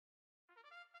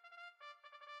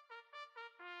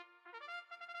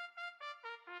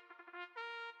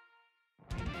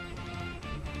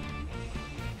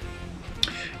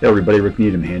Hey everybody, Rick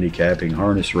Needham handicapping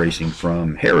harness racing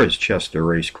from Harrah's Chester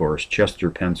Racecourse,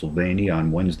 Chester, Pennsylvania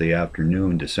on Wednesday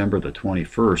afternoon, December the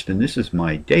 21st, and this is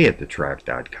my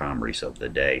dayatthetrack.com race of the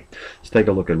day. Let's take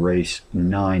a look at race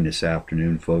 9 this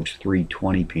afternoon, folks,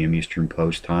 3:20 p.m. Eastern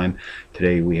Post Time.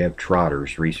 Today we have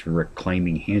Trotters, race for Rick,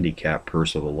 claiming handicap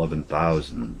purse of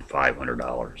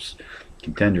 $11,500.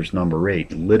 Contenders number 8,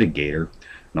 Litigator,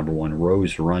 number 1,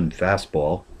 Rose Run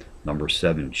Fastball, number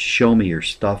 7, Show Me Your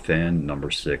Stuff, and number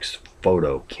 6,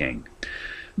 Photo King.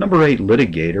 Number 8,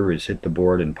 Litigator, has hit the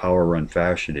board in power run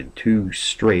fashion in 2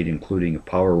 straight, including a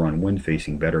power run win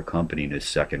facing Better Company in his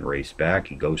second race back.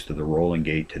 He goes to the rolling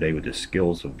gate today with the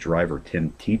skills of driver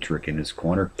Tim Tetrick in his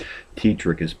corner.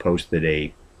 Tetrick has posted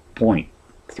a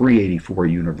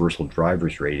 .384 universal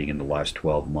driver's rating in the last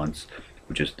 12 months,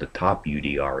 which is the top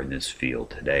UDR in this field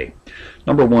today.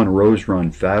 Number 1, Rose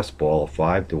Run Fastball, a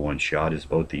 5-to-1 shot, is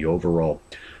both the overall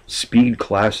speed,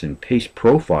 class, and pace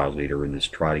profile leader in this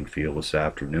trotting field this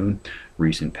afternoon.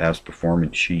 Recent past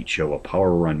performance sheets show a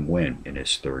power run win in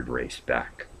his third race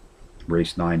back.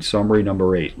 Race 9 summary: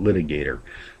 number 8, Litigator,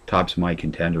 tops my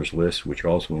contenders list, which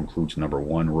also includes number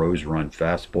 1, Rose Run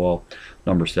Fastball,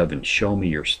 number 7, Show Me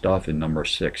Your Stuff, and number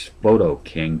 6, Photo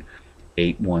King.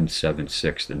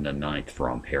 8-1-7-6 in the 9th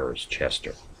from Harrah's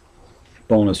Chester.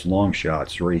 Bonus long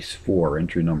shots, race 4,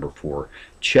 entry number 4,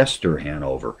 Chester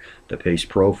Hanover, the pace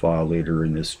profile leader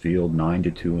in this field,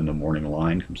 9-2 in the morning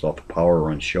line, comes off a power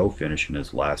run show finish in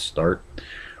his last start.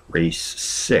 Race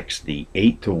 6, the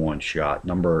 8-to-1 shot,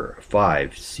 number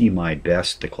 5, See My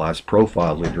Best, the class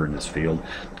profile leader in this field,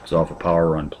 comes off a power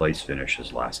run place finish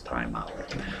his last time out.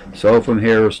 So from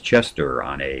Harrah's Chester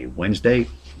on a Wednesday,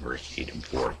 we're Needham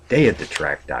for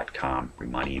dayatthetrack.com,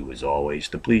 reminding you as always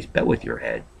to please bet with your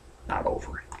head, not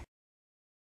over it.